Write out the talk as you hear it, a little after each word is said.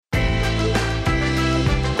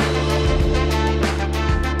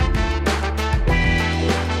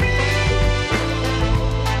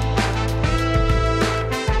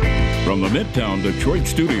Midtown Detroit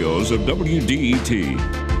studios of WDET.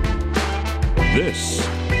 This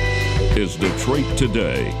is Detroit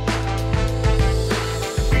Today.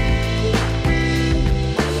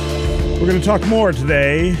 We're going to talk more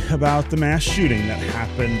today about the mass shooting that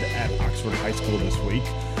happened at Oxford High School this week.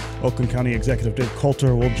 Oakland County Executive Dave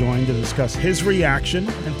Coulter will join to discuss his reaction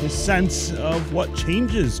and his sense of what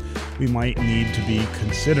changes we might need to be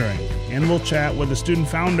considering. And we'll chat with the student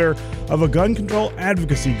founder of a gun control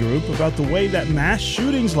advocacy group about the way that mass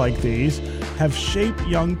shootings like these have shaped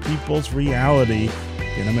young people's reality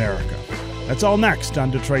in America. That's all next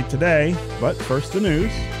on Detroit Today, but first the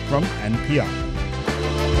news from NPR.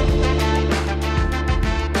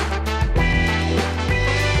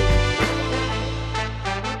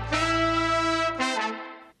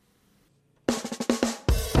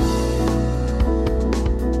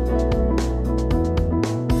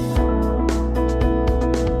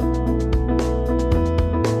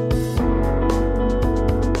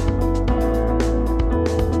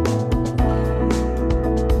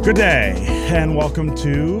 Good day, and welcome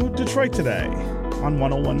to Detroit Today on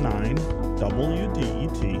 101.9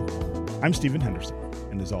 WDET. I'm Stephen Henderson,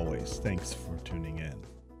 and as always, thanks for tuning in.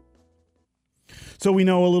 So we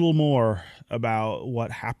know a little more about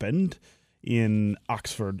what happened in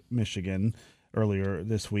Oxford, Michigan, earlier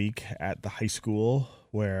this week at the high school,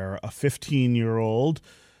 where a 15-year-old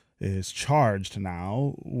is charged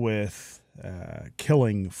now with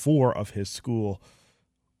killing 4 of his school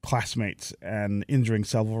classmates and injuring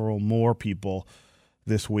several more people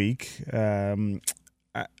this week.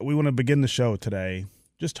 We want to begin the show today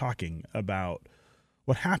just talking about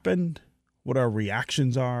what happened, what our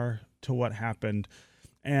reactions are to what happened,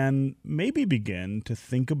 and maybe begin to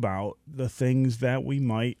think about the things that we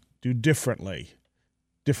might do differently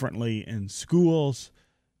in schools,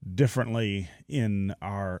 differently in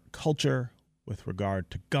our culture with regard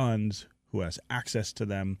to guns, who has access to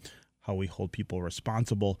them, how we hold people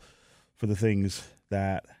responsible for the things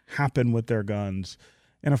that happen with their guns,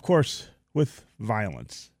 and of course, with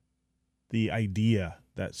violence. The idea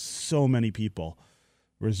that so many people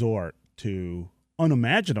resort to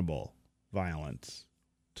unimaginable violence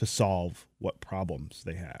to solve what problems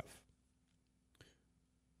they have.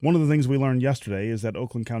 One of the things we learned yesterday is that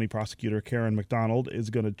Oakland County Prosecutor Karen McDonald is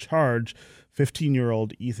going to charge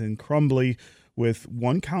 15-year-old Ethan Crumbley with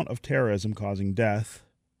 1 count of terrorism causing death,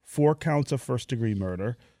 4 counts of first-degree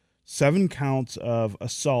murder, 7 counts of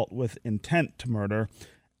assault with intent to murder,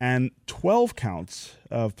 and 12 counts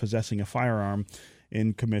of possessing a firearm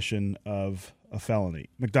in commission of a felony.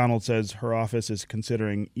 McDonald says her office is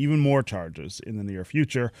considering even more charges in the near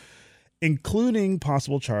future, including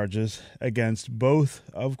possible charges against both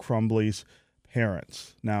of Crumbley's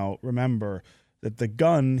parents. Now, remember that the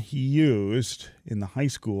gun he used in the high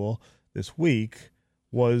school this week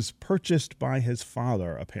was purchased by his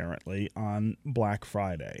father, apparently, on Black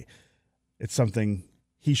Friday. It's something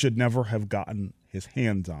he should never have gotten his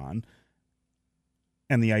hands on.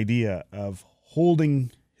 And the idea of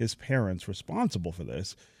holding his parents responsible for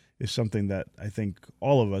this is something that I think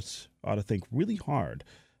all of us ought to think really hard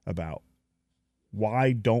about.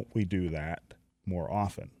 Why don't we do that more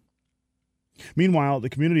often? Meanwhile, the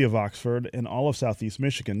community of Oxford and all of Southeast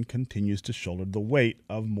Michigan continues to shoulder the weight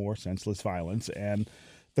of more senseless violence and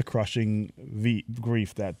the crushing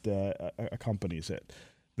grief that accompanies it.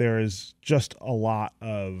 There is just a lot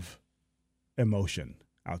of emotion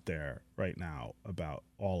out there right now about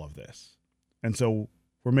all of this. And so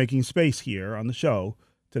we're making space here on the show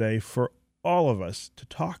today for all of us to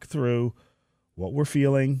talk through what we're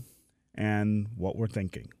feeling and what we're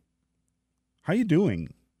thinking. How are you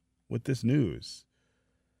doing with this news?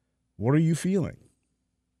 What are you feeling?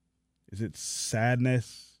 Is it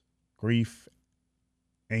sadness, grief,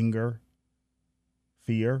 anger,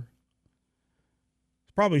 fear?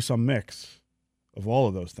 It's probably some mix of all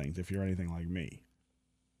of those things if you're anything like me.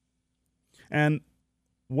 And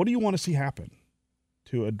what do you want to see happen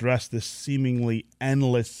to address this seemingly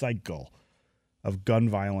endless cycle of gun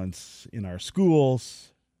violence in our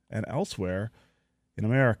schools and elsewhere in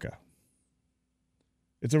America?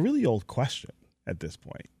 It's a really old question at this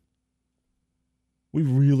point.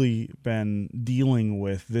 We've really been dealing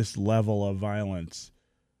with this level of violence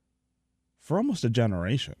for almost a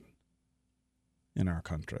generation in our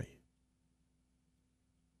country.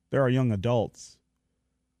 There are young adults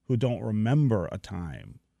who don't remember a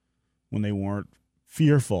time when they weren't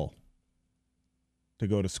fearful to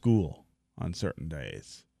go to school on certain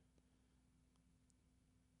days.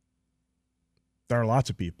 There are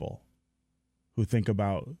lots of people who think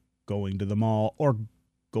about going to the mall or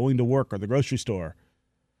going to work or the grocery store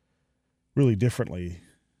really differently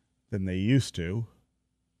than they used to.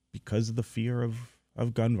 because of the fear of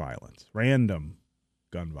gun violence, random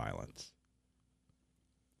gun violence.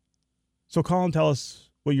 So call and tell us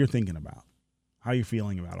what you're thinking about, how you're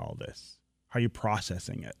feeling about all this, how you're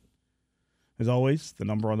processing it. As always, the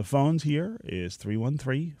number on the phones here is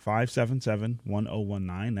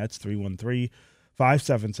 313-577-1019. That's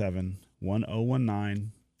 313-577-1019.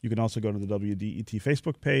 You can also go to the WDET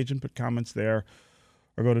Facebook page and put comments there,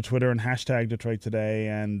 or go to Twitter and hashtag Detroit Today,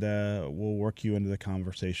 and we'll work you into the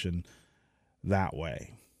conversation that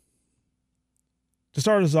way. To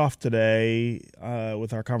start us off today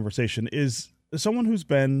with our conversation is someone who's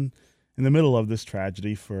been in the middle of this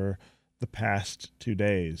tragedy for the past 2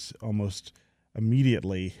 days, almost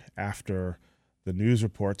immediately after the news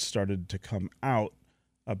reports started to come out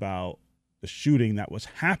about the shooting that was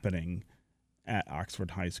happening at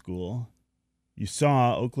Oxford High School. You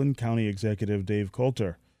saw Oakland County Executive Dave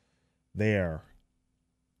Coulter there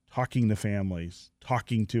talking to families,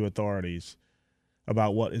 talking to authorities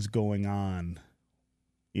about what is going on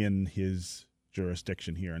in his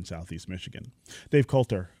jurisdiction here in Southeast Michigan. Dave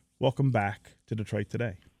Coulter, welcome back to Detroit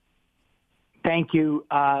Today. Thank you,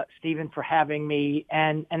 Stephen, for having me,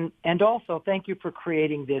 and also thank you for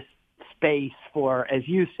creating this space for, as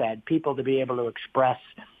you said, people to be able to express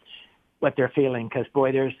what they're feeling, because,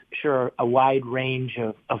 boy, there's sure a wide range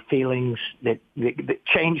of feelings that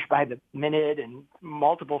change by the minute and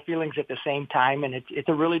multiple feelings at the same time, and it's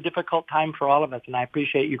a really difficult time for all of us, and I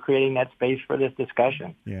appreciate you creating that space for this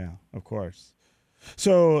discussion. Yeah, of course.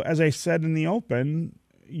 So, as I said in the open,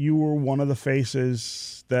 you were one of the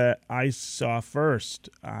faces that I saw first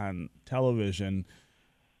on television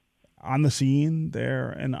on the scene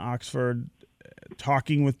there in Oxford,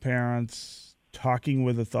 talking with parents, talking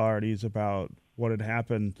with authorities about what had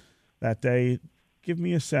happened that day. Give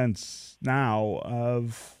me a sense now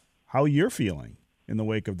of how you're feeling in the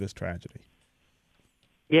wake of this tragedy.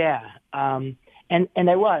 Yeah, and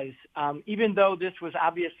I was. Even though this was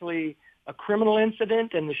obviously a criminal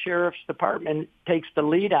incident and the sheriff's department takes the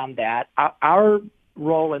lead on that, our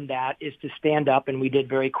role in that is to stand up, and we did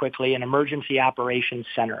very quickly, an emergency operations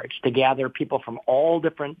center. It's to gather people from all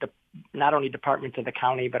different, not only departments of the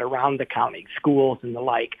county, but around the county, schools and the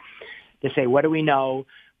like, to say, what do we know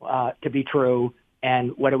to be true,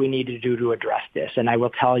 and what do we need to do to address this? And I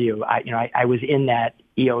will tell you, I was in that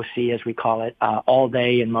EOC, as we call it, all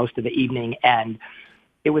day and most of the evening, and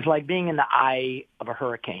it was like being in the eye of a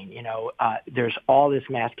hurricane. There's all this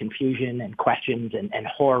mass confusion and questions and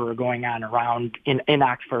horror going on around in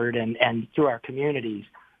Oxford and through our communities.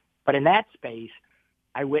 But in that space,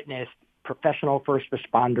 I witnessed professional first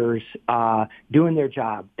responders doing their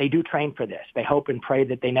job. They do train for this. They hope and pray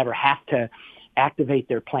that they never have to activate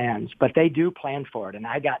their plans, but they do plan for it. And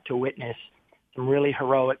I got to witness some really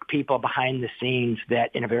heroic people behind the scenes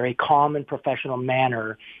that, in a very calm and professional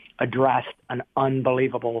manner, addressed an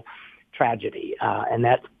unbelievable tragedy. And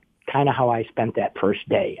that's kind of how I spent that first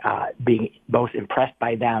day, being both impressed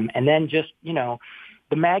by them and then just, the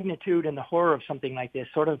magnitude and the horror of something like this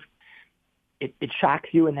sort of, it shocks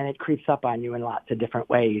you and then it creeps up on you in lots of different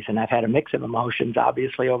ways. And I've had a mix of emotions,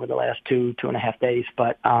 obviously, over the last 2.5 days,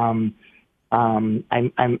 but I'm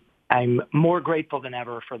more grateful than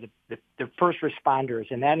ever for the first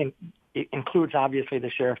responders, and that it includes obviously the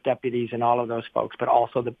sheriff deputies and all of those folks, but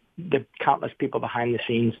also the countless people behind the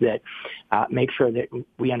scenes that make sure that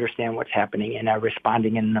we understand what's happening and are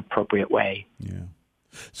responding in an appropriate way. Yeah.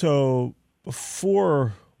 So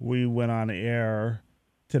before we went on air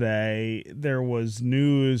today, there was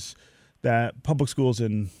news that public schools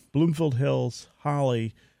in Bloomfield Hills,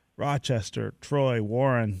 Holly, Rochester, Troy,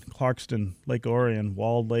 Warren, Clarkston, Lake Orion,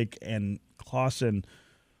 Walled Lake, and Clawson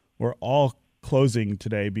were all closing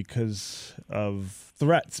today because of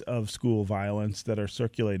threats of school violence that are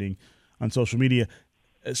circulating on social media.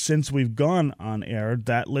 Since we've gone on air,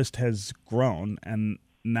 that list has grown, and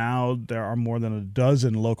now there are more than a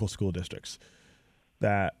dozen local school districts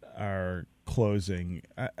that are closing.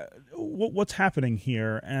 What's happening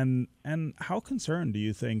here, and how concerned do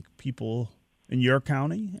you think people in your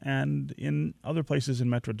county and in other places in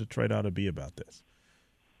Metro Detroit ought to be about this?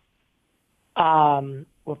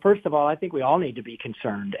 Well, first of all, I think we all need to be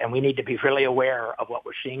concerned, and we need to be really aware of what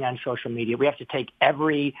we're seeing on social media. We have to take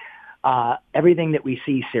everything that we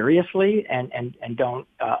see seriously and don't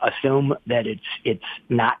assume that it's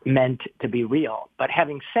not meant to be real. But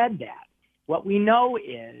having said that, what we know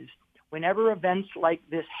is whenever events like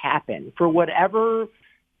this happen, for whatever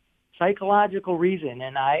psychological reason,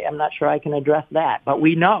 and I am not sure I can address that, but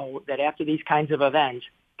we know that after these kinds of events,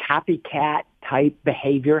 copycat type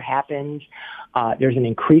behavior happens. There's an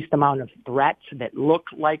increased amount of threats that look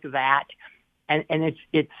like that, and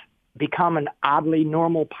become an oddly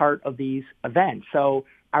normal part of these events. So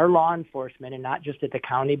our law enforcement, and not just at the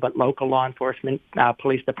county, but local law enforcement,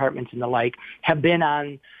 police departments and the like, have been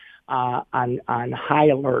on high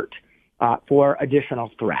alert for additional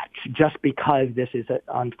threats, just because this is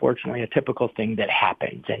unfortunately a typical thing that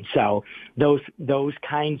happens. And so those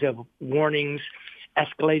kinds of warnings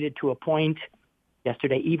escalated to a point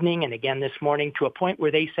yesterday evening and again this morning to a point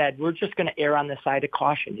where they said, we're just going to err on the side of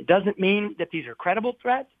caution. It doesn't mean that these are credible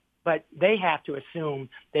threats, but they have to assume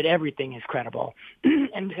that everything is credible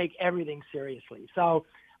and take everything seriously. So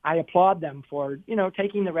I applaud them for,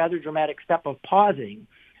 taking the rather dramatic step of pausing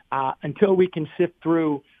until we can sift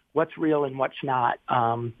through what's real and what's not,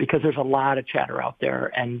 because there's a lot of chatter out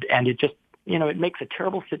there, and it just, it makes a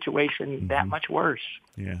terrible situation that much worse.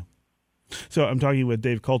 Yeah. So I'm talking with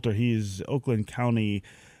Dave Coulter. He's Oakland County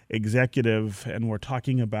executive, and we're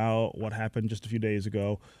talking about what happened just a few days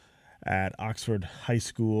ago at Oxford High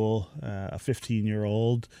School. A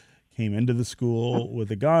 15-year-old came into the school with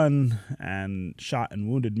a gun and shot and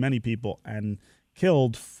wounded many people and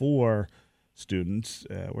killed 4 students.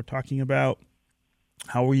 We're talking about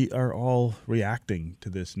how we are all reacting to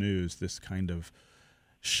this news, this kind of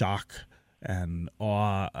shock and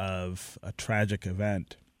awe of a tragic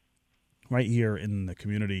event right here in the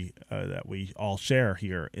community that we all share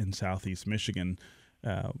here in Southeast Michigan.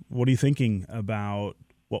 What are you thinking about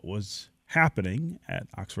what was happening at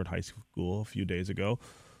Oxford High School a few days ago?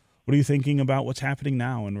 What are you thinking about what's happening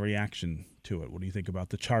now in reaction to it? What do you think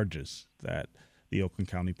about the charges that the Oakland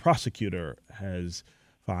County prosecutor has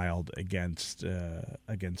filed against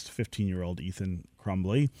 15-year-old Ethan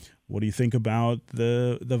Crumbley? What do you think about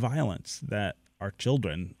the violence that our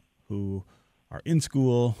children who are in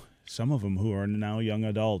school, some of them who are now young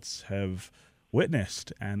adults, have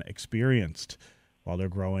witnessed and experienced while they're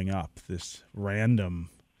growing up? This random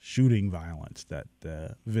shooting violence that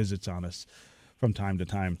visits on us from time to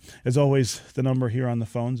time. As always, the number here on the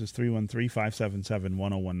phones is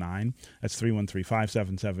 313-577-1019. That's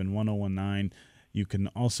 313-577-1019. You can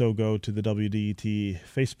also go to the WDET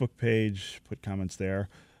Facebook page, put comments there,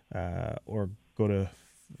 or go to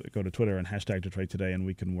Twitter and hashtag Detroit Today, and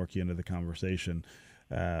we can work you into the conversation.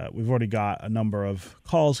 We've already got a number of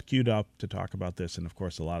calls queued up to talk about this, and of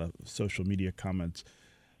course a lot of social media comments.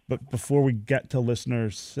 But before we get to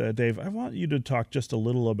listeners, Dave, I want you to talk just a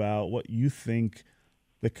little about what you think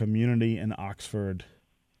the community in Oxford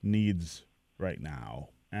needs right now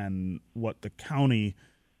and what the county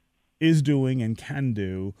is doing and can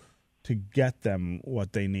do to get them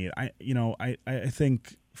what they need. I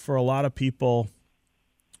think for a lot of people,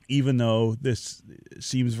 even though this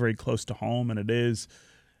seems very close to home, and it is,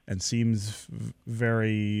 and seems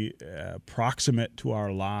very proximate to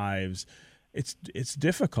our lives, it's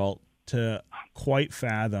difficult to quite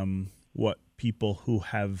fathom what people who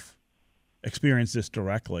have experienced this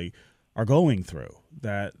directly are going through.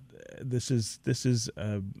 That this is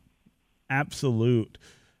a absolute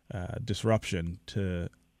disruption to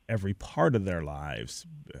every part of their lives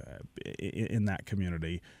in that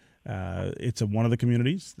community. It's one of the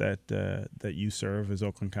communities that you serve as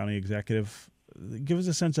Oakland County executive. Give us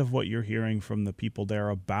a sense of what you're hearing from the people there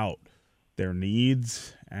about their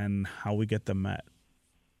needs and how we get them met.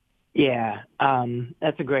 Yeah,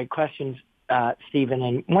 that's a great question, Stephen.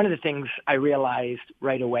 And one of the things I realized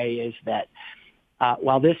right away is that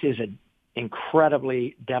while this is an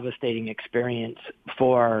incredibly devastating experience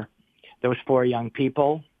for those 4 young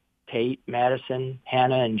people, Tate, Madison,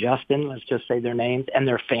 Hannah, and Justin, let's just say their names, and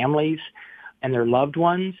their families and their loved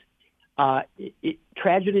ones,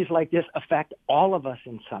 tragedies like this affect all of us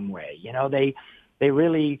in some way.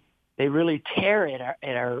 They really tear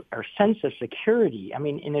at our sense of security. I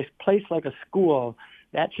mean, in a place like a school,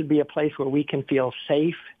 that should be a place where we can feel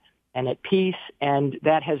safe and at peace, and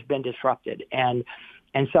that has been disrupted. And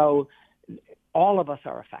so all of us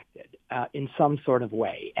are affected in some sort of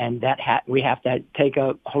way, and that we have to take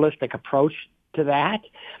a holistic approach to that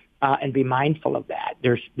and be mindful of that.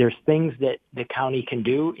 There's things that the county can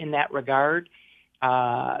do in that regard,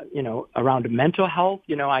 around mental health.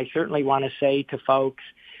 I certainly want to say to folks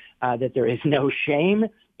that there is no shame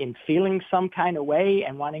in feeling some kind of way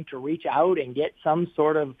and wanting to reach out and get some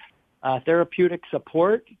sort of therapeutic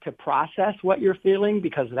support to process what you're feeling,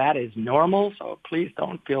 because that is normal. So please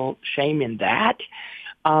don't feel shame in that.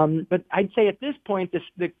 But I'd say at this point,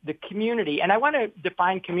 the community, and I want to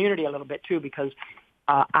define community a little bit too, because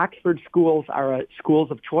Oxford schools are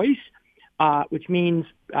schools of choice, which means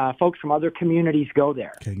folks from other communities go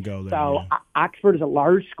there. Can go there. So yeah. Oxford is a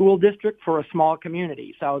large school district for a small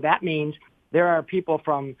community. So that means there are people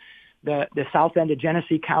from the south end of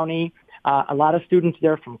Genesee County, A lot of students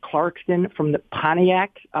there from Clarkston, from the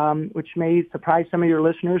Pontiac, which may surprise some of your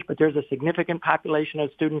listeners, but there's a significant population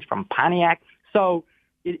of students from Pontiac. So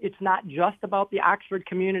it's not just about the Oxford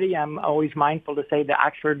community. I'm always mindful to say the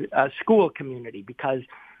Oxford school community, because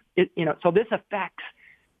so this affects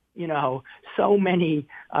so many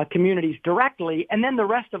communities directly, and then the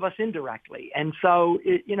rest of us indirectly. And so,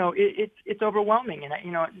 it's overwhelming. And,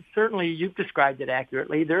 certainly you've described it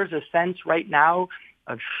accurately. There's a sense right now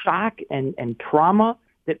of shock and trauma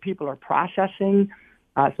that people are processing.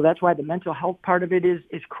 So that's why the mental health part of it is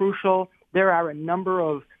crucial. There are a number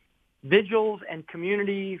of vigils and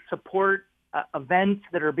community support events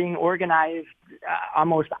that are being organized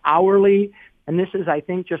almost hourly. And this is, I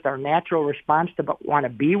think, just our natural response to want to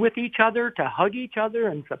be with each other, to hug each other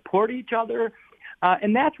and support each other.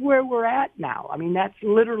 And that's where we're at now. I mean, that's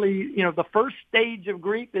literally, the first stage of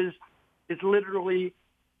grief is literally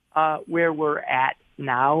where we're at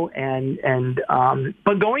now.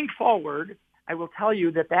 But going forward, I will tell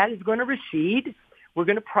you that is going to recede. We're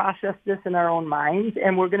going to process this in our own minds,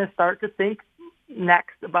 and we're going to start to think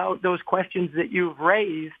next about those questions that you've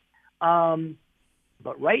raised.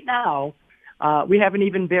 But right now, we haven't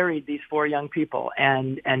even buried these 4 young people,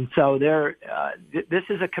 and so this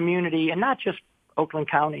is a community, and not just Oakland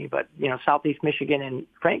County, but Southeast Michigan, and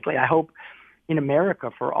frankly, I hope in America,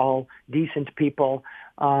 for all decent people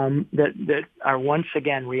that are once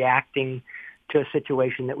again reacting to a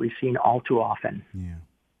situation that we've seen all too often.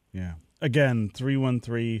 Yeah. Again,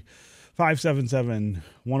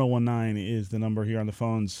 313-577-1019 is the number here on the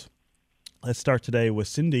phones. Let's start today with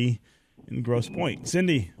Cindy in Grosse Pointe.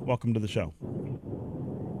 Cindy, welcome to the show.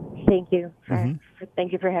 Thank you.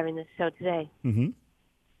 Thank you for having this show today. Mm-hmm.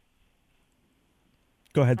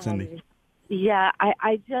 Go ahead, Cindy.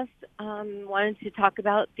 I just wanted to talk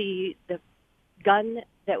about the gun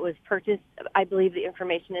that was purchased. I believe the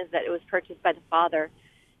information is that it was purchased by the father,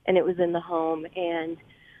 and it was in the home. And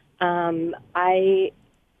I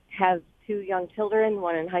have 2 young children,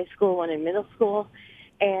 one in high school, one in middle school,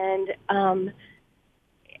 and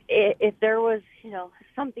if there was,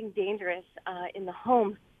 something dangerous in the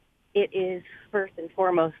home, it is first and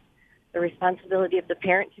foremost the responsibility of the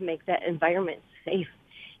parent to make that environment safe.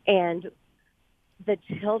 And the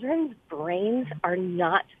children's brains are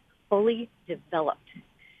not fully developed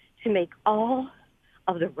to make all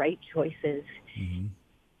of the right choices. Mm-hmm.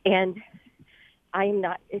 And I'm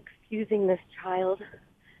not excusing this child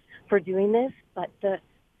for doing this, but the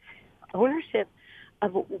ownership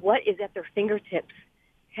of what is at their fingertips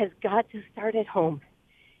has got to start at home.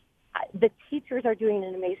 The teachers are doing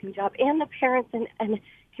an amazing job, and the parents and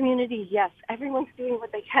community, yes, everyone's doing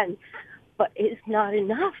what they can, but it is not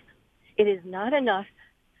enough. It is not enough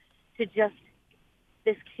to just,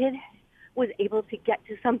 this kid was able to get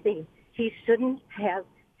to something he shouldn't have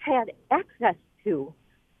had access to.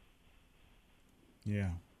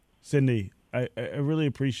 Yeah. Cindy, I really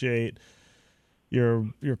appreciate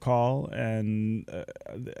your call, and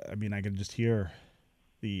I can just hear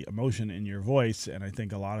the emotion in your voice, and I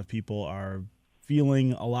think a lot of people are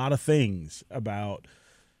feeling a lot of things about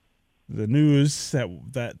the news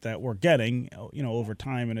that we're getting, over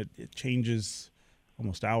time, and it changes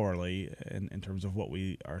almost hourly in terms of what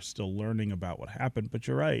we are still learning about what happened. But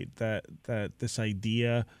you're right that this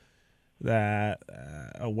idea that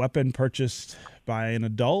a weapon purchased by an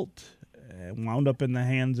adult wound up in the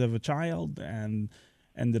hands of a child and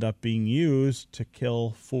ended up being used to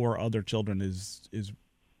kill 4 other children is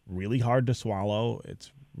really hard to swallow.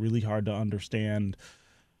 It's really hard to understand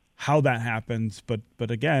how that happens. But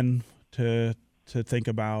again, to think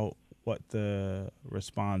about what the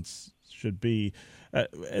response should be.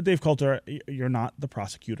 Dave Coulter, you're not the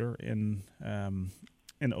prosecutor in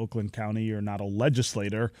Oakland County. You're not a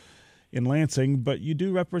legislator in Lansing, but you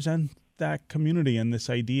do represent that community, and this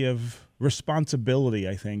idea of responsibility,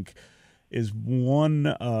 I think, is one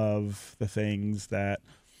of the things that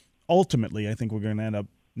ultimately I think we're going to end up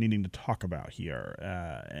needing to talk about here.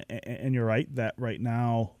 And you're right that right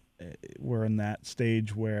now we're in that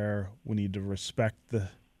stage where we need to respect the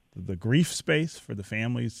grief space for the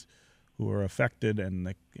families who are affected and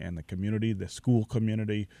the community, the school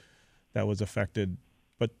community that was affected.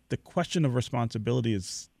 But the question of responsibility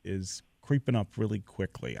is creeping up really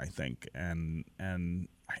quickly, I think, and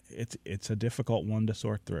it's a difficult one to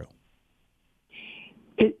sort through.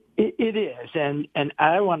 It is, and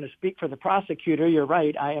I want to speak for the prosecutor. You're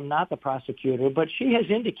right, I am not the prosecutor, but she has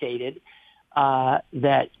indicated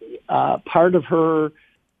that part of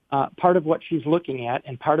what she's looking at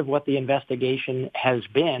and part of what the investigation has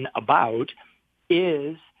been about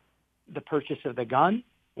is the purchase of the gun,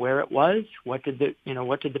 where it was, what did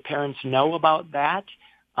the parents know about that,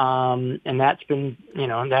 And that's been,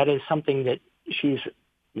 that is something that she's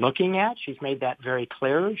looking at. She's made that very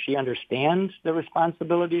clear. She understands the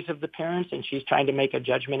responsibilities of the parents, and she's trying to make a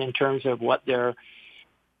judgment in terms of what their,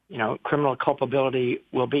 criminal culpability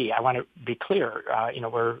will be. I want to be clear.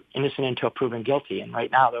 We're innocent until proven guilty, and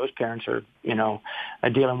right now those parents are,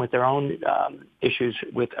 dealing with their own issues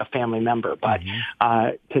with a family member. But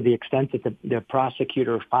to the extent that the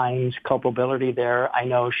prosecutor finds culpability there, I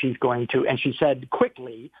know she's going to, and she said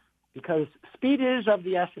quickly, because speed is of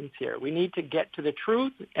the essence here. We need to get to the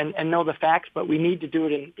truth and know the facts, but we need to do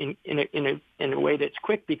it in a way that's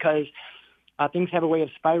quick, because things have a way of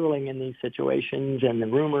spiraling in these situations, and the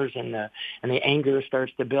rumors and the anger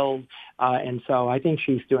starts to build. And so I think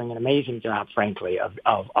she's doing an amazing job, frankly, of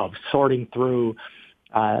sorting through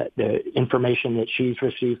the information that she's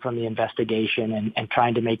received from the investigation and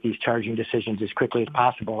trying to make these charging decisions as quickly as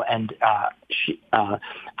possible. And I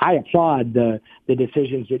applaud the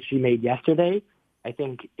decisions that she made yesterday. I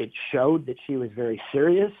think it showed that she was very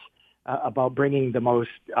serious about bringing the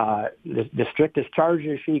strictest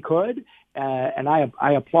charges she could. And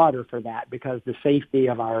I applaud her for that, because the safety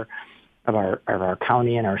of our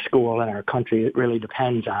county and our school and our country, it really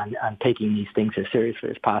depends on taking these things as seriously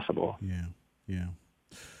as possible. Yeah.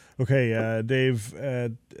 Okay, Dave,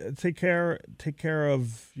 take care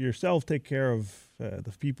of yourself. Take care of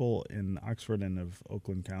the people in Oxford and of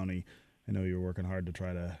Oakland County. I know you're working hard to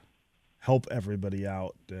try to help everybody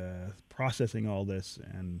out, processing all this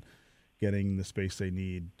and getting the space they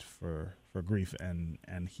need for grief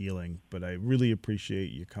and healing. But I really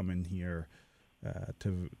appreciate you coming here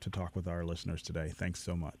to talk with our listeners today. Thanks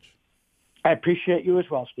so much. I appreciate you as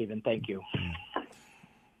well, Stephen. Thank you.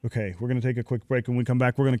 Okay, we're going to take a quick break. When we come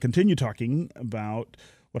back, we're going to continue talking about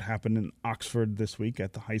what happened in Oxford this week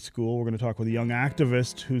at the high school. We're going to talk with a young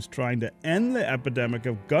activist who's trying to end the epidemic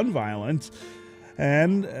of gun violence.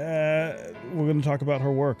 And we're going to talk about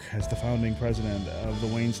her work as the founding president of the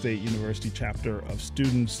Wayne State University chapter of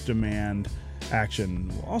Students Demand Action.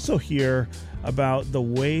 We'll also hear about the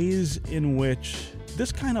ways in which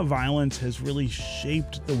this kind of violence has really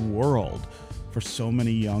shaped the world for so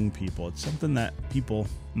many young people. It's something that people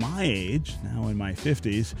my age, now in my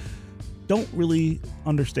 50s, don't really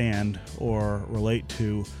understand or relate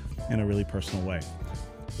to in a really personal way.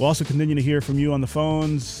 We'll also continue to hear from you on the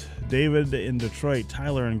phones. David in Detroit,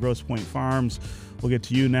 Tyler in Grosse Pointe Farms. We'll get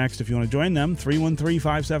to you next if you want to join them.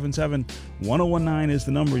 313-577-1019 is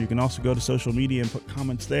the number. You can also go to social media and put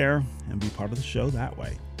comments there and be part of the show that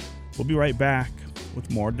way. We'll be right back with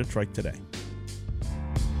more Detroit Today.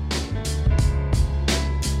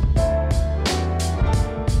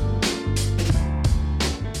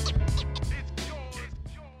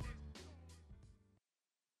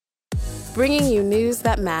 Bringing you news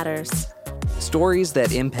that matters. Stories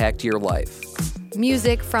that impact your life.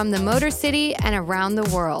 Music from the Motor City and around the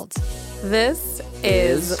world. This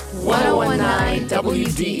is 1019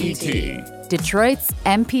 WDET, Detroit's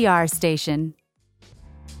NPR station.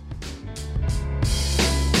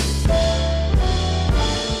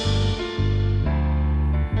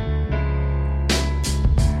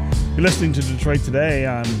 You're listening to Detroit Today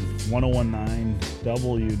on 1019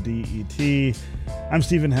 WDET. I'm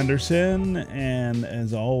Stephen Henderson, and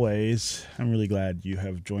as always, I'm really glad you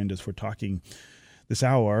have joined us. We're talking this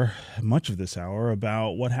hour, much of this hour,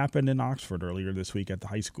 about what happened in Oxford earlier this week at the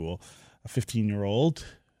high school. A 15-year-old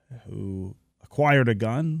who acquired a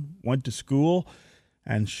gun, went to school,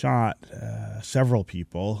 and shot several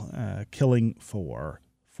people, killing four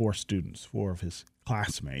students, four of his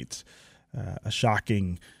classmates. A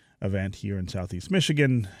shocking event here in Southeast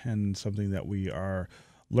Michigan, and something that we are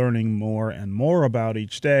learning more and more about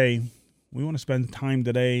each day. We want to spend time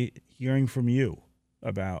today hearing from you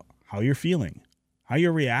about how you're feeling, how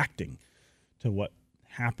you're reacting to what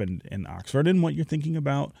happened in Oxford, and what you're thinking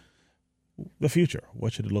about the future.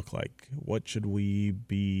 What should it look like? What should we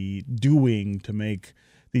be doing to make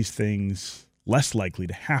these things less likely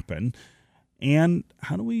to happen? And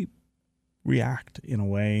how do we react in a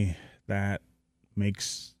way that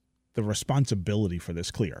makes the responsibility for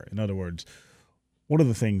this clear? In other words, what are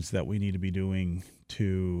the things that we need to be doing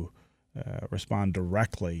to respond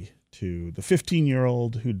directly to the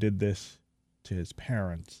 15-year-old who did this, to his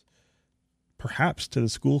parents, perhaps to the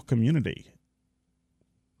school community?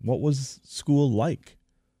 What was school like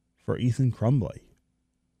for Ethan Crumbley?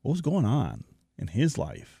 What was going on in his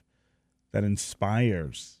life that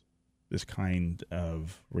inspires this kind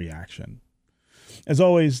of reaction? As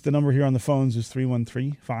always, the number here on the phones is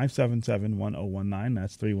 313-577-1019.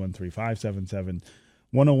 That's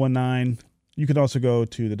 313-577-1019. You can also go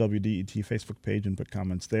to the WDET Facebook page and put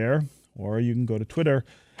comments there. or you can go to Twitter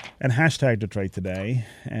and hashtag Detroit Today,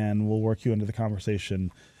 and we'll work you into the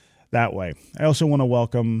conversation that way. I also want to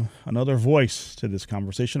welcome another voice to this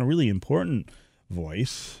conversation, a really important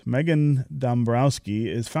voice. Megan Dombrowski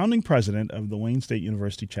is founding president of the Wayne State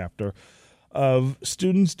University chapter of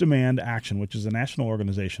Students Demand Action, which is a national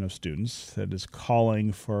organization of students that is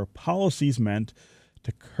calling for policies meant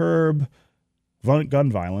to curb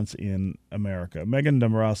gun violence in America. Megan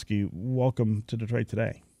Dombrowski, welcome to Detroit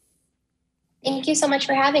Today. Thank you so much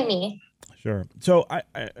for having me. Sure. So I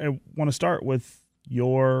want to start with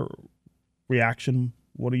your reaction.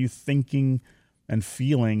 What are you thinking and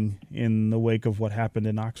feeling in the wake of what happened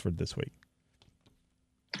in Oxford this week?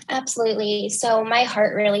 Absolutely. So my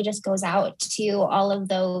heart really just goes out to all of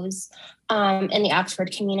those in the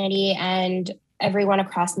Oxford community and everyone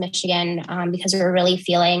across Michigan because we're really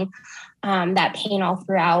feeling that pain all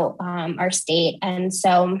throughout our state. And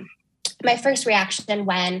so my first reaction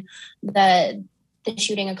when the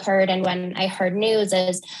shooting occurred and when I heard news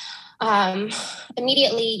is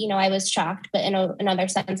immediately, I was shocked, but in another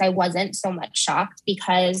sense, I wasn't so much shocked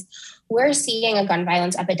because we're seeing a gun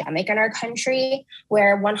violence epidemic in our country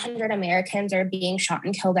where 100 Americans are being shot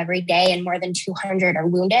and killed every day and more than 200 are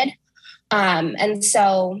wounded. And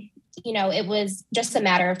so, it was just a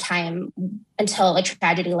matter of time until a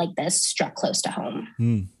tragedy like this struck close to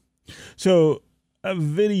home. So a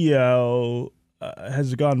video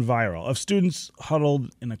has gone viral of students huddled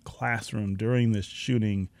in a classroom during this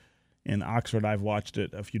shooting in Oxford. I've watched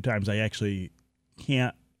it a few times. I actually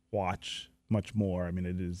can't watch much more. I mean,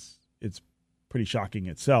 it's pretty shocking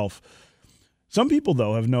itself. Some people,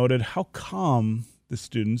 though, have noted how calm the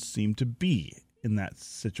students seem to be in that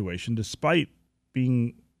situation, despite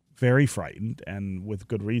being very frightened and with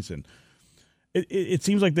good reason. It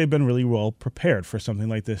seems like they've been really well prepared for something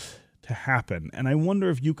like this to happen. And I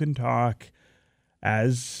wonder if you can talk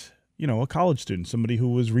as, a college student, somebody who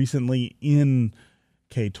was recently in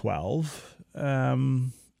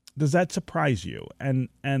K-12. Does that surprise you?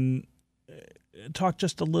 And talk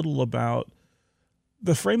just a little about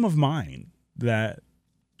the frame of mind that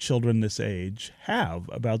children this age have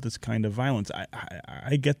about this kind of violence.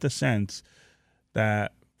 I get the sense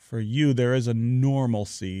that for you, there is a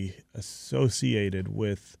normalcy associated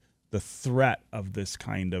with the threat of this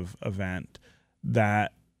kind of event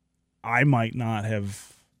that I might not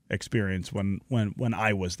have experienced when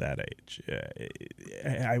I was that age.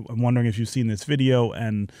 I'm wondering if you've seen this video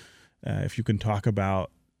and if you can talk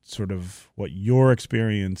about sort of what your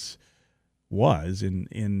experience was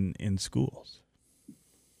in schools.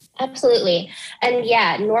 Absolutely. And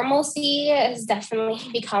yeah, normalcy has definitely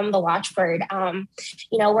become the watchword.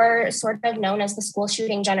 We're sort of known as the school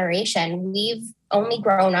shooting generation. We've only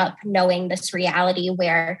grown up knowing this reality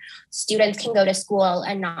where students can go to school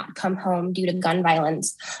and not come home due to gun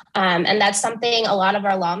violence. And that's something a lot of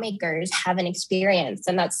our lawmakers haven't experienced.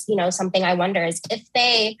 And that's, something I wonder is if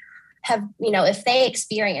they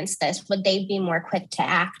experience this, would they be more quick to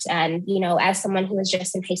act? And, as someone who was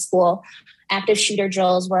just in high school, active shooter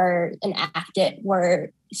drills were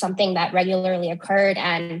something that regularly occurred.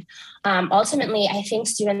 And ultimately, I think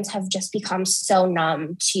students have just become so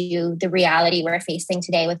numb to the reality we're facing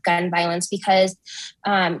today with gun violence, because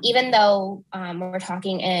even though we're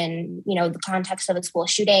talking in, the context of a school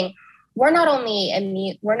shooting, we're not only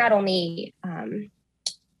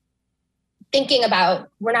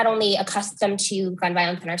accustomed to gun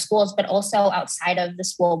violence in our schools, but also outside of the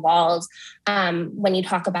school walls. When you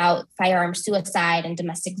talk about firearm suicide and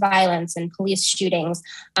domestic violence and police shootings,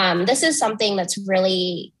 this is something that's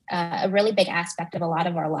really a really big aspect of a lot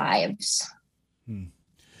of our lives.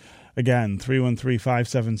 Again,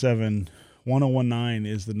 313-577-1019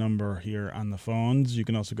 is the number here on the phones. You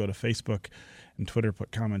can also go to Facebook and Twitter,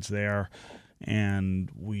 put comments there,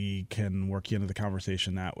 and we can work you into the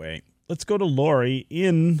conversation that way. Let's go to Lori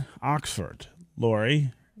in Oxford.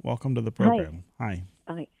 Lori, welcome to the program. Hi.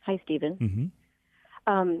 Hi, Stephen.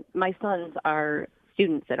 Mm-hmm. My sons are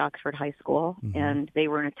students at Oxford High School, mm-hmm. and they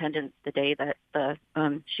were in attendance the day that the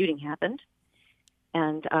shooting happened.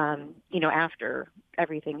 And, after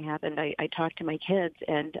everything happened, I talked to my kids,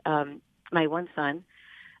 and my one son,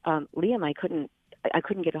 Liam, I couldn't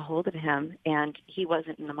get a hold of him, and he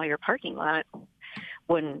wasn't in the Meijer parking lot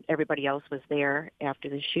when everybody else was there after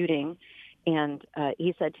the shooting. And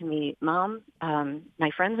he said to me, Mom,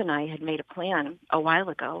 my friends and I had made a plan a while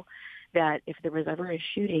ago that if there was ever a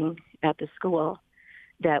shooting at the school,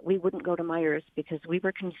 that we wouldn't go to Meijers because we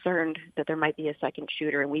were concerned that there might be a second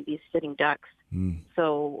shooter and we'd be sitting ducks.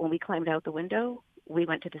 So when we climbed out the window, we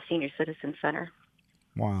went to the Senior Citizen Center.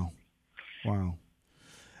 Wow.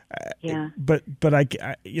 Yeah. But I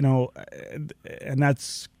and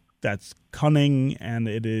that's that's cunning, and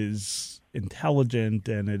it is intelligent,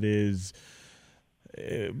 and it is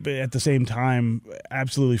at the same time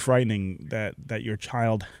absolutely frightening that your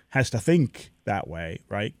child has to think that way,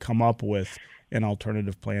 right? Come up with an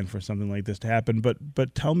alternative plan for something like this to happen.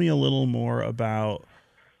 But tell me a little more about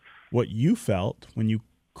what you felt when you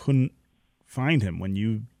couldn't find him, when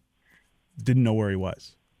you didn't know where he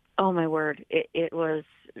was. Oh my word! It was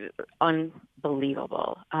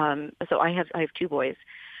unbelievable. So I have 2 boys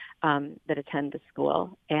that attend the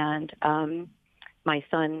school, and my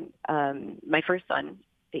son, my first son,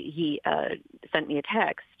 he sent me a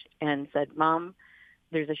text and said, "Mom,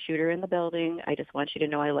 there's a shooter in the building. I just want you to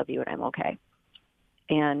know I love you and I'm okay."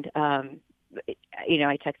 And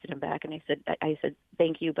I texted him back and I said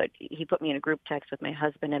thank you, but he put me in a group text with my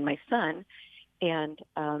husband and my son, and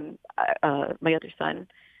my other son.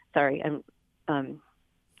 Sorry, and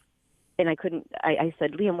I couldn't. I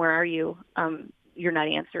said, "Liam, where are you? You're not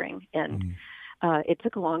answering." And it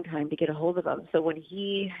took a long time to get a hold of him. So when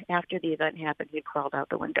after the event happened, he had crawled out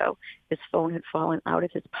the window. His phone had fallen out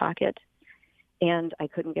of his pocket, and I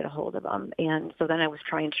couldn't get a hold of him. And so then I was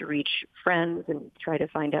trying to reach friends and try to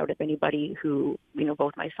find out if anybody who,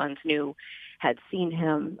 both my sons knew had seen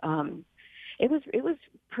him. It was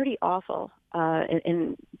pretty awful.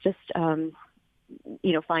 And just,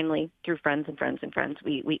 finally through friends,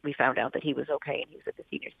 we found out that he was okay and he was at the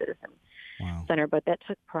Senior Citizen Center. But that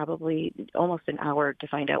took probably almost an hour to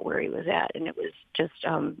find out where he was at. And it was just,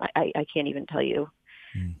 I can't even tell you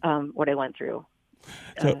what I went through.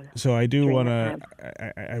 So I do want to,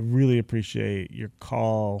 I really appreciate your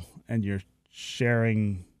call and your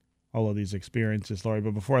sharing all of these experiences, Lori.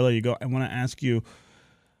 But before I let you go, I want to ask you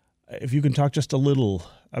if you can talk just a little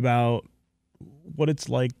about what it's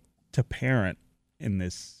like to parent in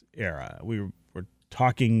this era. We were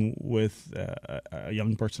talking with a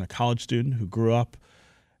young person, a college student who grew up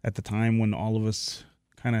at the time when all of us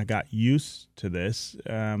kind of got used to this.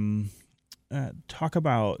 Talk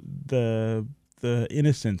about the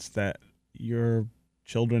innocence that your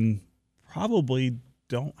children probably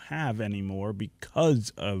don't have anymore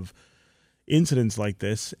because of incidents like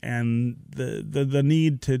this, and the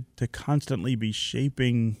need to constantly be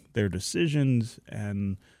shaping their decisions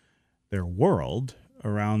and their world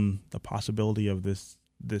around the possibility of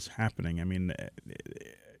this happening. I mean,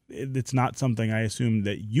 it's not something I assume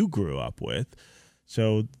that you grew up with,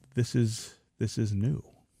 so this is new.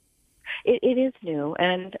 It is new,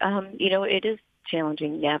 and it is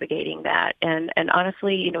challenging navigating that. And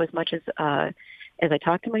honestly, as much as I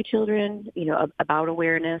talk to my children, about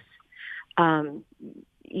awareness,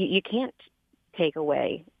 you can't take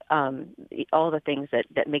away all the things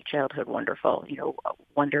that make childhood wonderful.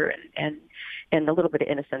 Wonder and the little bit of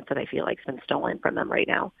innocence that I feel like has been stolen from them right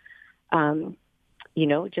now. Right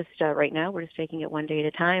now we're just taking it one day at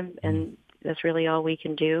a time, and that's really all we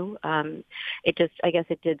can do. I guess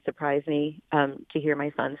it did surprise me to hear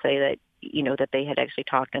my son say that, that they had actually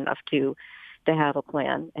talked enough to have a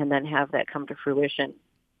plan and then have that come to fruition.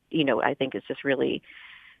 I think it's just really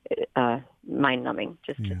mind-numbing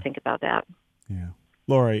just to think about that. Yeah.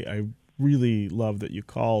 Lori, I really love that you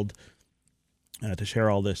called to share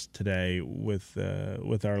all this today with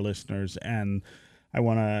our listeners, and I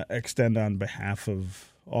want to extend on behalf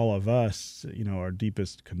of all of us, our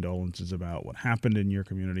deepest condolences about what happened in your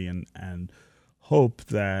community, and hope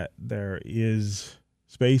that there is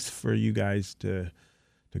space for you guys to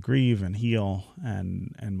grieve and heal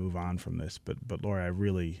and move on from this. But Lori, I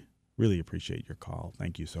really, really appreciate your call.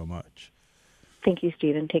 Thank you so much. Thank you,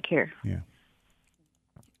 Stephen. Take care. Yeah.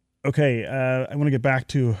 Okay, I want to get back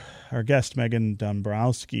to our guest, Megan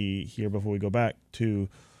Dombrowski, here before we go back to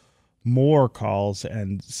more calls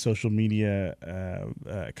and social media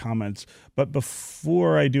comments. But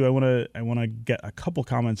before I do, I want to get a couple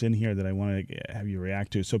comments in here that I want to have you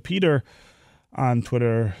react to. So Peter on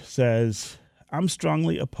Twitter says, "I'm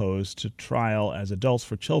strongly opposed to trial as adults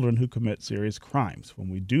for children who commit serious crimes. When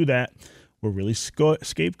we do that, we're really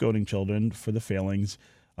scapegoating children for the failings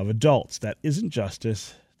of adults. That isn't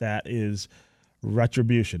justice. That is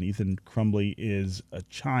retribution. Ethan Crumbley is a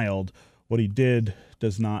child. What he did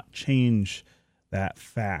does not change that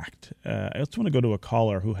fact." I also want to go to a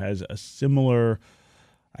caller who has a similar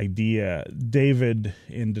idea. David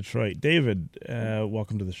in Detroit. David,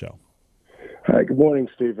 welcome to the show. Hi, good morning,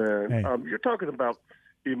 Stephen. Hey. You're talking about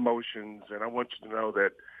emotions, and I want you to know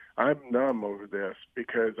that I'm numb over this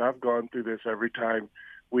because I've gone through this every time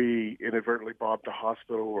we inadvertently bombed a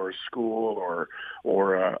hospital or a school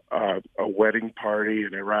or a wedding party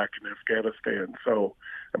in Iraq and Afghanistan. So,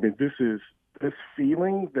 I mean, this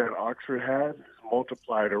feeling that Oxford has is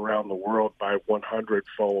multiplied around the world by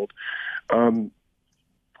 100-fold.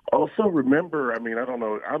 Also remember, I mean, I don't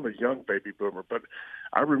know, I'm a young baby boomer, but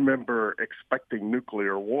I remember expecting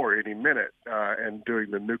nuclear war any minute and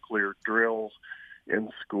doing the nuclear drills in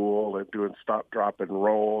school and doing stop, drop, and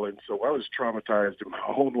roll. And so I was traumatized in my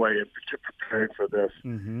own way in preparing for this.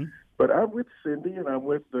 Mm-hmm. But I'm with Cindy and I'm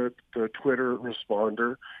with the Twitter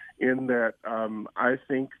responder in that I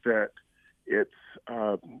think that it's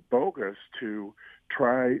bogus to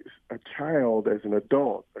try a child as an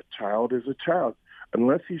adult. A child is a child.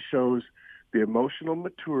 Unless he shows the emotional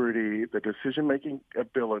maturity, the decision-making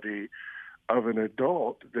ability of an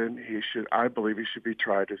adult, then I believe he should be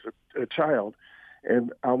tried as a child.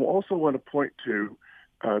 And I also want to point to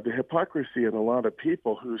the hypocrisy in a lot of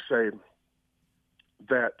people who say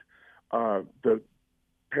that the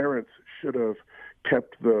parents should have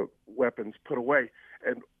kept the weapons put away.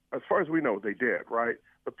 And as far as we know, they did, right?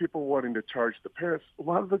 But people wanting to charge the parents, a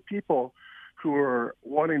lot of the people who are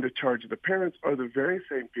wanting to charge the parents are the very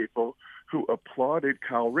same people who applauded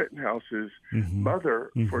Kyle Rittenhouse's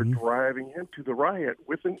mother for driving him to the riot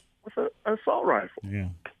with an assault rifle. Yeah,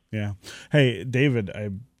 yeah. Hey, David,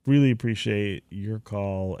 I really appreciate your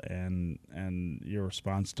call and your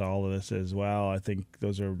response to all of this as well. I think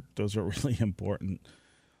those are really important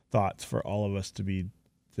thoughts for all of us to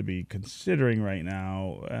be considering right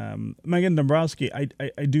now. Megan Dombrowski,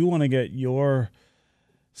 I do want to get your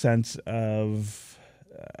sense of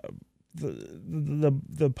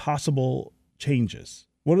the possible changes.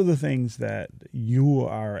 What are the things that you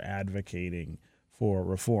are advocating for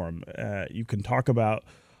reform? You can talk about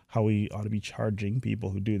how we ought to be charging people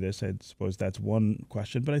who do this. I suppose that's one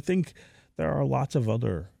question, but I think there are lots of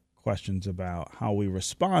other questions about how we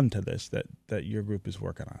respond to this that your group is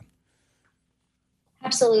working on.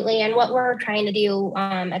 Absolutely. And what we're trying to do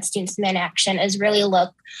at Students Demand Action is really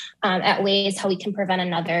look at ways how we can prevent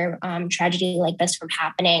another tragedy like this from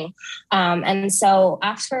happening. And so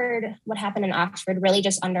what happened in Oxford really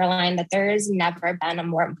just underlined that there has never been a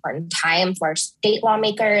more important time for our state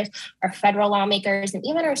lawmakers, our federal lawmakers, and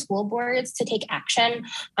even our school boards to take action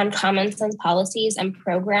on common sense policies and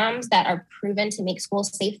programs that are proven to make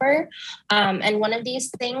schools safer. And one of these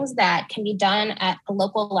things that can be done at a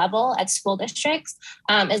local level at school districts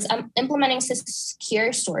is implementing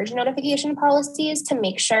secure storage notification policies to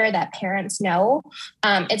make sure that parents know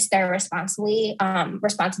it's their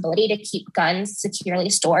responsibility to keep guns securely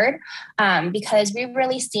stored, because we've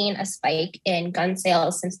really seen a spike in gun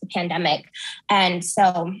sales since the pandemic. And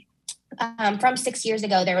so from 6 years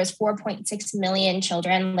ago, there was 4.6 million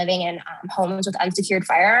children living in homes with unsecured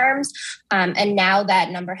firearms. And now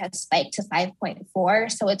that number has spiked to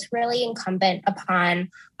 5.4. So it's really incumbent upon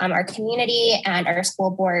our community and our school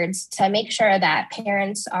boards to make sure that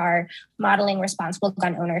parents are modeling responsible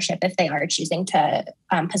gun ownership if they are choosing to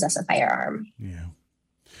possess a firearm. Yeah.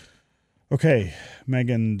 Okay,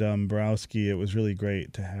 Megan Dombrowski, it was really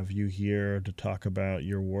great to have you here to talk about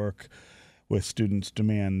your work with Students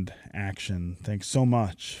Demand Action. Thanks so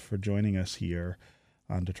much for joining us here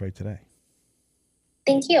on Detroit Today.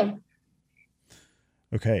 Thank you.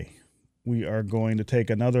 Okay, we are going to take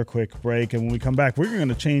another quick break, and when we come back, we're going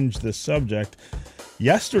to change the subject.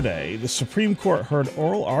 Yesterday, the Supreme Court heard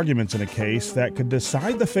oral arguments in a case that could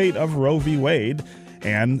decide the fate of Roe v. Wade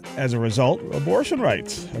and, as a result, abortion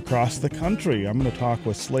rights across the country. I'm going to talk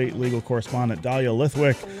with Slate legal correspondent Dahlia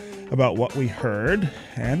Lithwick about what we heard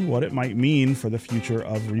and what it might mean for the future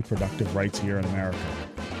of reproductive rights here in America.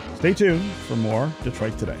 Stay tuned for more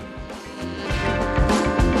Detroit Today.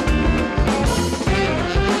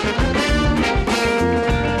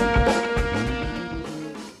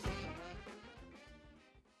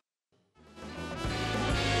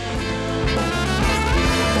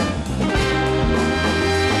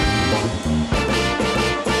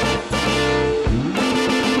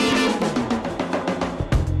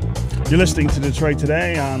 You're listening to Detroit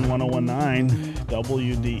Today on 101.9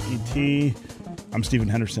 WDET. I'm Stephen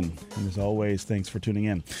Henderson, and as always, thanks for tuning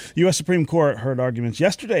in. The U.S. Supreme Court heard arguments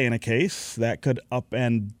yesterday in a case that could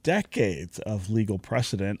upend decades of legal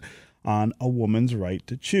precedent on a woman's right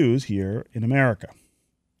to choose here in America.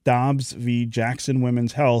 Dobbs v. Jackson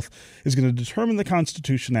Women's Health is going to determine the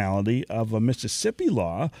constitutionality of a Mississippi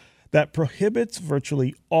law that prohibits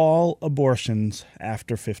virtually all abortions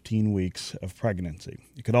after 15 weeks of pregnancy.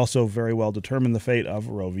 It could also very well determine the fate of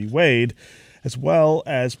Roe v. Wade, as well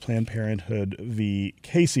as Planned Parenthood v.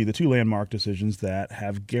 Casey, the two landmark decisions that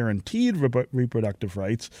have guaranteed reproductive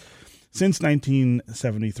rights since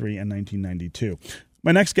 1973 and 1992.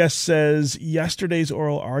 My next guest says yesterday's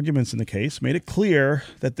oral arguments in the case made it clear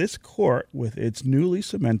that this court, with its newly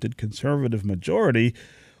cemented conservative majority,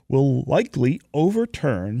 will likely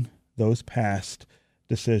overturn those past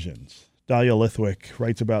decisions. Dahlia Lithwick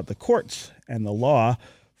writes about the courts and the law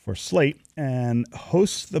for Slate and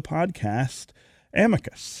hosts the podcast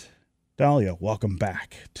Amicus. Dahlia, welcome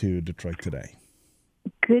back to Detroit Today.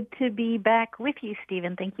 Good to be back with you,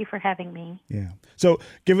 Stephen. Thank you for having me. Yeah. So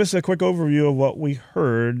give us a quick overview of what we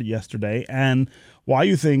heard yesterday and why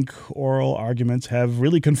you think oral arguments have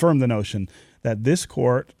really confirmed the notion that this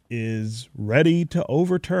court is ready to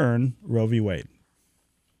overturn Roe v. Wade.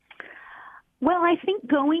 Well, I think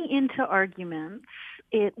going into arguments,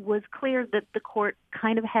 it was clear that the court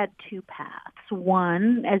kind of had two paths.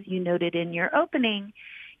 One, as you noted in your opening,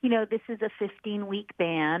 this is a 15-week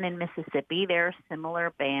ban in Mississippi. There are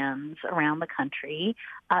similar bans around the country.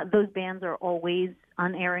 Those bans are always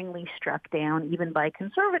unerringly struck down, even by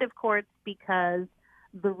conservative courts, because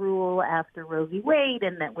the rule after Roe v. Wade,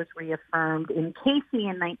 and that was reaffirmed in Casey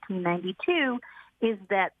in 1992, is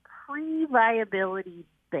that pre-viability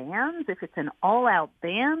bans, if it's an all-out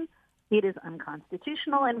ban, it is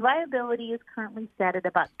unconstitutional, and viability is currently set at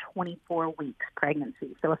about 24 weeks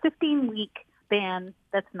pregnancy. So a 15-week ban,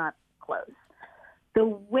 that's not close. The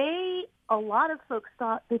way a lot of folks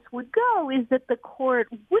thought this would go is that the court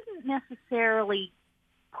wouldn't necessarily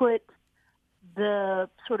put the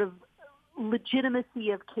sort of legitimacy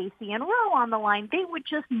of Casey and Roe on the line. They would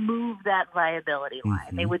just move that viability line.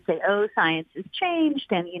 Mm-hmm. They would say, science has changed,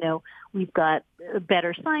 and, we've got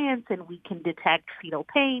better science, and we can detect fetal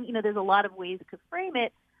pain. There's a lot of ways to frame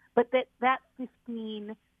it, but that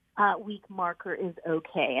 15-week marker is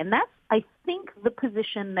okay. And that's, I think, the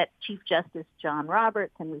position that Chief Justice John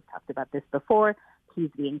Roberts, and we've talked about this before, he's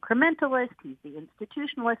the incrementalist, he's the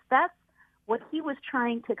institutionalist, that's what he was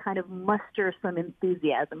trying to kind of muster some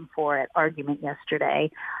enthusiasm for at argument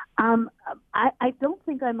yesterday. I don't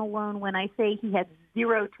think I'm alone when I say he had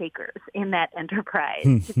zero takers in that enterprise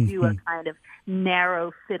to do a kind of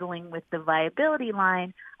narrow fiddling with the viability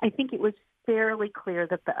line. I think it was fairly clear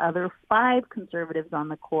that the other 5 conservatives on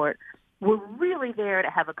the court were really there to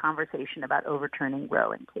have a conversation about overturning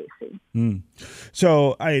Roe and Casey.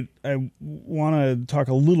 So I want to talk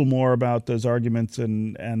a little more about those arguments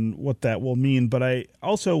and what that will mean, but I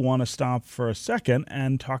also want to stop for a second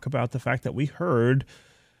and talk about the fact that we heard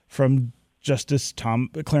from Justice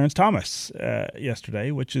Clarence Thomas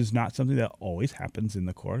yesterday, which is not something that always happens in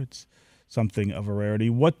the court. It's something of a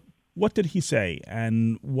rarity. What did he say,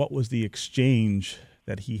 and what was the exchange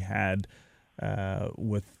that he had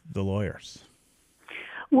with the lawyers?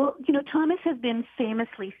 Well, Thomas has been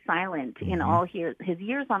famously silent in all his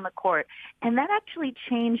years on the court, and that actually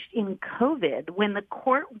changed in COVID when the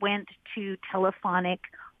court went to telephonic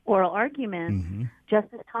oral arguments.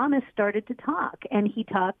 Justice Thomas started to talk, and he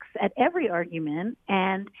talks at every argument,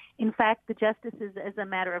 and in fact, the justices, as a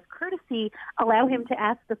matter of courtesy, allow him to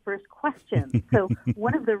ask the first question. So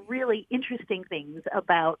one of the really interesting things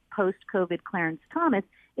about post-COVID Clarence Thomas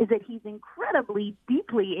is that he's incredibly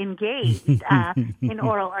deeply engaged in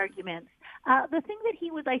oral arguments. The thing that he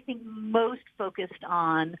was, I think, most focused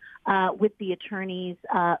on with the attorneys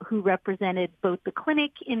who represented both the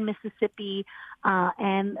clinic in Mississippi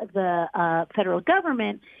and the federal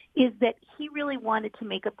government is that he really wanted to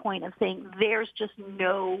make a point of saying there's just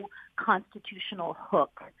no constitutional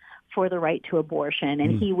hook for the right to abortion.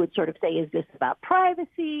 And he would sort of say, is this about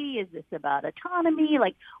privacy? Is this about autonomy?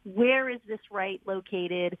 Like, where is this right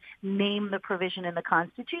located? Name the provision in the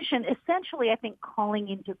Constitution. Essentially, I think calling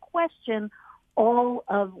into question all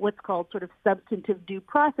of what's called sort of substantive due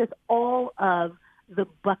process, all of the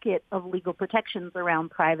bucket of legal protections around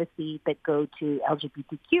privacy that go to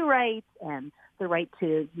LGBTQ rights and the right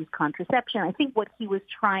to use contraception. I think what he was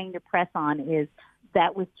trying to press on is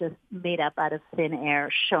that was just made up out of thin air.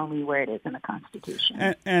 Show me where it is in the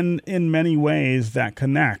Constitution. And in many ways, that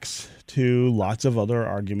connects to lots of other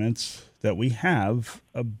arguments that we have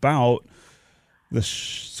about the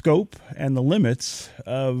scope and the limits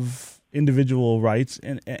of individual rights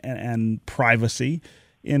and privacy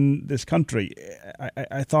in this country.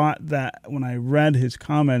 I thought that when I read his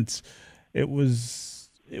comments, it was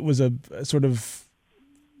a sort of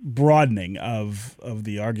broadening of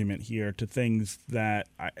the argument here to things that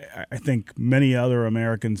I think many other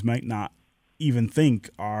Americans might not even think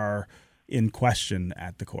are in question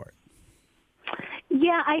at the court.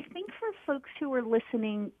 Yeah, I think for folks who were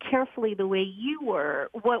listening carefully the way you were,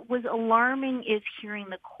 what was alarming is hearing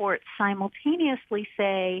the court simultaneously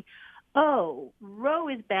say, oh, Roe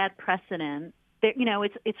is bad precedent.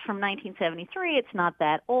 It's from 1973. It's not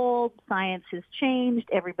that old. Science has changed.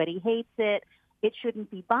 Everybody hates it. It shouldn't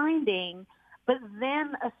be binding. But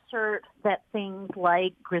then assert that things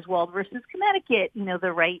like Griswold versus Connecticut,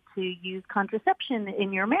 the right to use contraception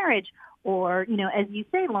in your marriage, or, as you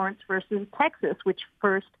say, Lawrence versus Texas, which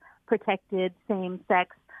first protected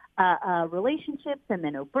same-sex relationships, and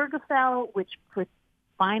then Obergefell, which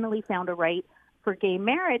finally found a right for gay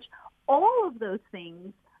marriage. All of those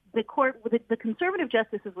things, the conservative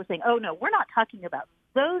justices were saying, oh, no, we're not talking about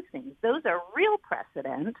those things. Those are real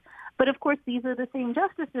precedent. But, of course, these are the same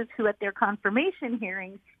justices who at their confirmation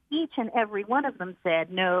hearings, each and every one of them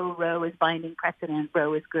said, no, Roe is binding precedent,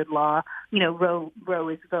 Roe is good law, Roe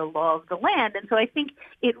is the law of the land. And so I think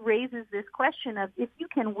it raises this question of if you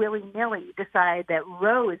can willy-nilly decide that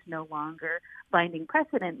Roe is no longer binding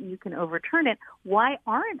precedent and you can overturn it, why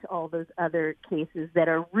aren't all those other cases that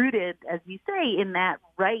are rooted, as you say, in that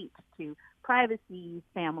right to privacy,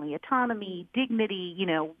 family autonomy, dignity,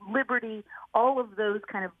 liberty, all of those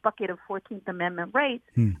kind of bucket of 14th Amendment rights,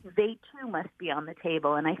 they too must be on the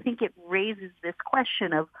table. And I think it raises this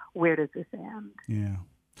question of where does this end? Yeah.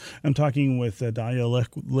 I'm talking with Dahlia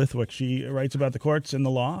Lithwick. She writes about the courts and the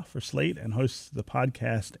law for Slate and hosts the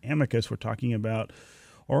podcast Amicus. We're talking about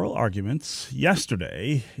oral arguments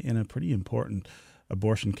yesterday in a pretty important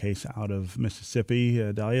abortion case out of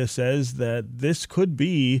Mississippi. Dahlia says that this could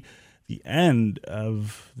be the end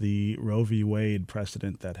of the Roe v. Wade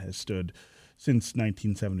precedent that has stood since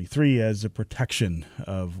 1973 as a protection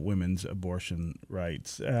of women's abortion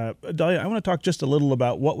rights. Dahlia, I want to talk just a little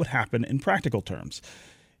about what would happen in practical terms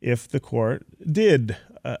if the court did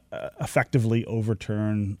effectively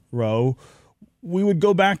overturn Roe. We would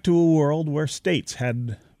go back to a world where states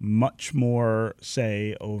had much more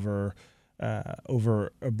say over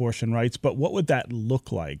abortion rights. But what would that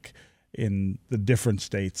look like in the different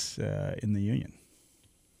states in the union?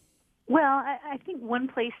 Well, I think one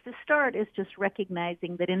place to start is just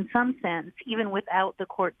recognizing that in some sense, even without the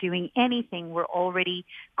court doing anything, we're already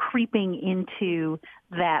creeping into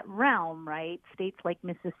that realm, right? States like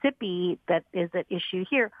Mississippi, that is at issue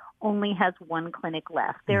here, only has one clinic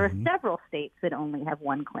left. There are several states that only have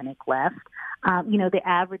one clinic left. The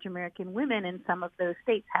average American woman in some of those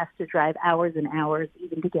states has to drive hours and hours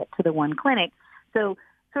even to get to the one clinic. So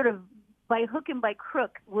sort of by hook and by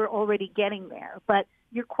crook, we're already getting there. But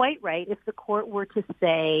you're quite right. If the court were to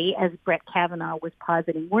say, as Brett Kavanaugh was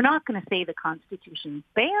positing, we're not going to say the Constitution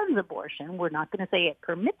bans abortion. We're not going to say it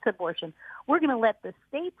permits abortion. We're going to let the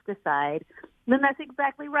states decide. Then that's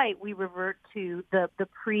exactly right. We revert to the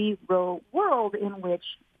pre-Roe world in which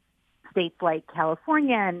states like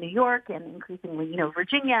California and New York and increasingly,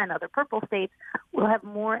 Virginia and other purple states will have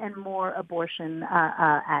more and more abortion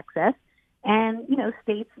access. And,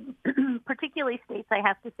 states, particularly states, I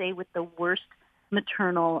have to say, with the worst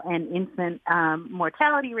maternal and infant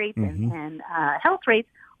mortality rates and health rates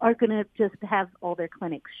are going to just have all their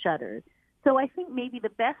clinics shuttered. So I think maybe the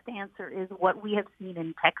best answer is what we have seen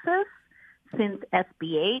in Texas since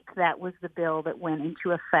SB 8. That was the bill that went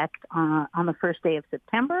into effect on the first day of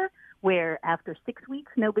September, where after 6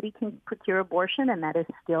 weeks, nobody can procure abortion, and that is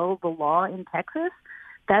still the law in Texas.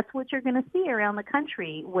 That's what you're going to see around the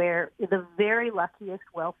country, where the very luckiest,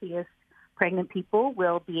 wealthiest pregnant people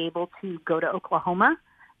will be able to go to Oklahoma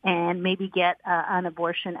and maybe get an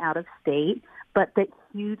abortion out of state, but that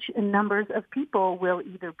huge numbers of people will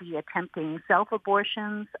either be attempting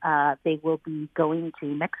self-abortions, they will be going to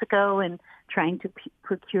Mexico and trying to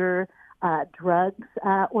procure drugs,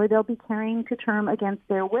 or they'll be carrying to term against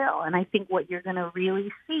their will. And I think what you're going to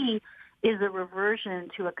really see is a reversion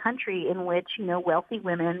to a country in which, wealthy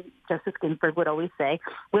women, Justice Ginsburg would always say,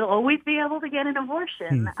 will always be able to get an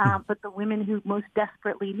abortion. But the women who most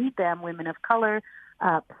desperately need them, women of color,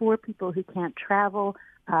 poor people who can't travel,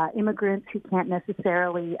 immigrants who can't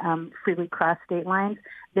necessarily freely cross state lines,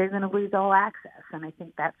 they're going to lose all access. And I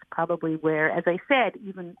think that's probably where, as I said,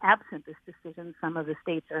 even absent this decision, some of the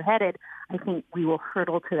states are headed. I think we will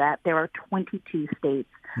hurtle to that. There are 22 states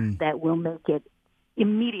that will make it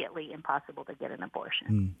immediately impossible to get an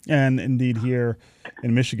abortion. And indeed here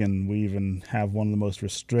in Michigan, we even have one of the most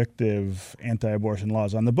restrictive anti-abortion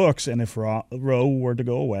laws on the books. And if Roe were to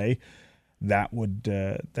go away, that would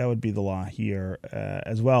be the law here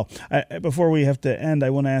as well. Before we have to end, I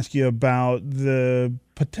want to ask you about the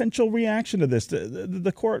potential reaction to this.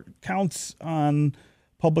 The court counts on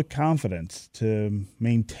public confidence to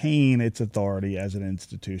maintain its authority as an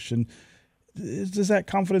institution. Does that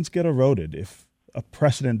confidence get eroded if a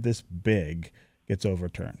precedent this big gets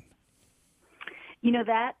overturned?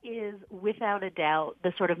 That is without a doubt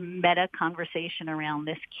the sort of meta conversation around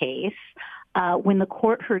this case. When the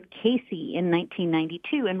court heard Casey in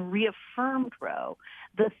 1992 and reaffirmed Roe,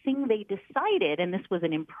 the thing they decided, and this was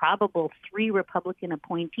an improbable 3 Republican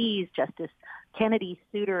appointees, Justice Kennedy,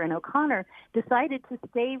 Souter, and O'Connor, decided to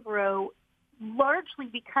save Roe largely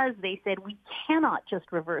because they said we cannot just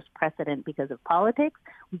reverse precedent because of politics.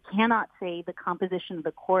 We cannot say the composition of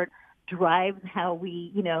the court drives how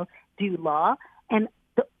we, do law. And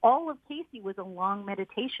all of Casey was a long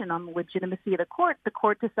meditation on the legitimacy of the court. The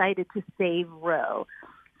court decided to save Roe.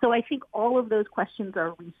 So I think all of those questions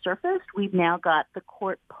are resurfaced. We've now got the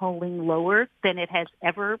court polling lower than it has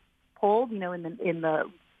ever polled, in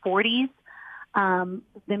the 40s.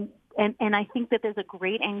 And I think that there's a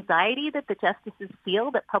great anxiety that the justices feel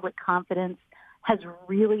that public confidence has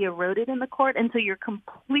really eroded in the court. And so you're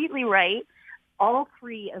completely right. All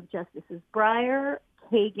three of Justices Breyer,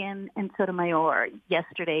 Kagan, and Sotomayor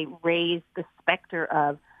yesterday raised the specter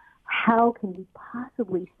of how can we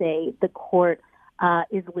possibly say the court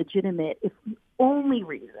is legitimate if the only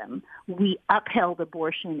reason we upheld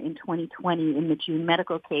abortion in 2020 in the June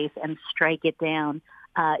medical case and strike it down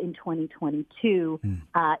in 2022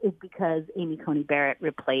 is because Amy Coney Barrett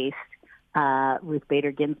replaced Ruth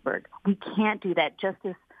Bader Ginsburg. We can't do that.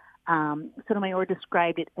 Justice Sotomayor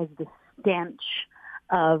described it as the stench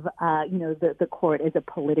of, the court as a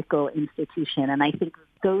political institution. And I think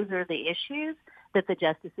those are the issues that the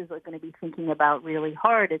justices are going to be thinking about really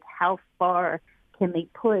hard, is how far can they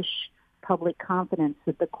push public confidence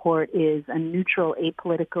that the court is a neutral,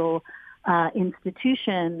 apolitical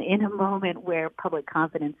institution in a moment where public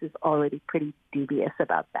confidence is already pretty dubious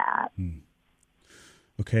about that.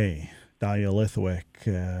 Okay. Dahlia Lithwick,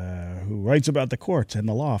 who writes about the courts and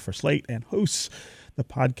the law for Slate and hosts the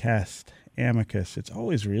podcast Amicus. It's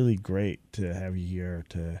always really great to have you here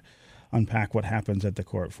to unpack what happens at the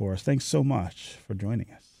court for us. Thanks so much for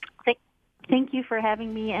joining us. Thank you for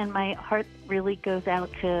having me, and my heart really goes out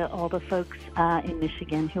to all the folks in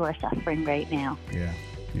Michigan who are suffering right now. Yeah.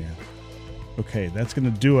 Okay, that's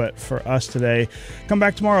going to do it for us today. Come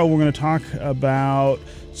back tomorrow. We're going to talk about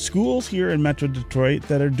schools here in Metro Detroit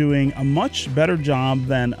that are doing a much better job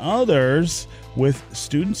than others with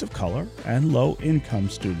students of color and low-income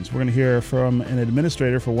students. We're going to hear from an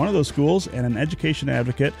administrator for one of those schools and an education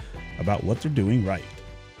advocate about what they're doing right.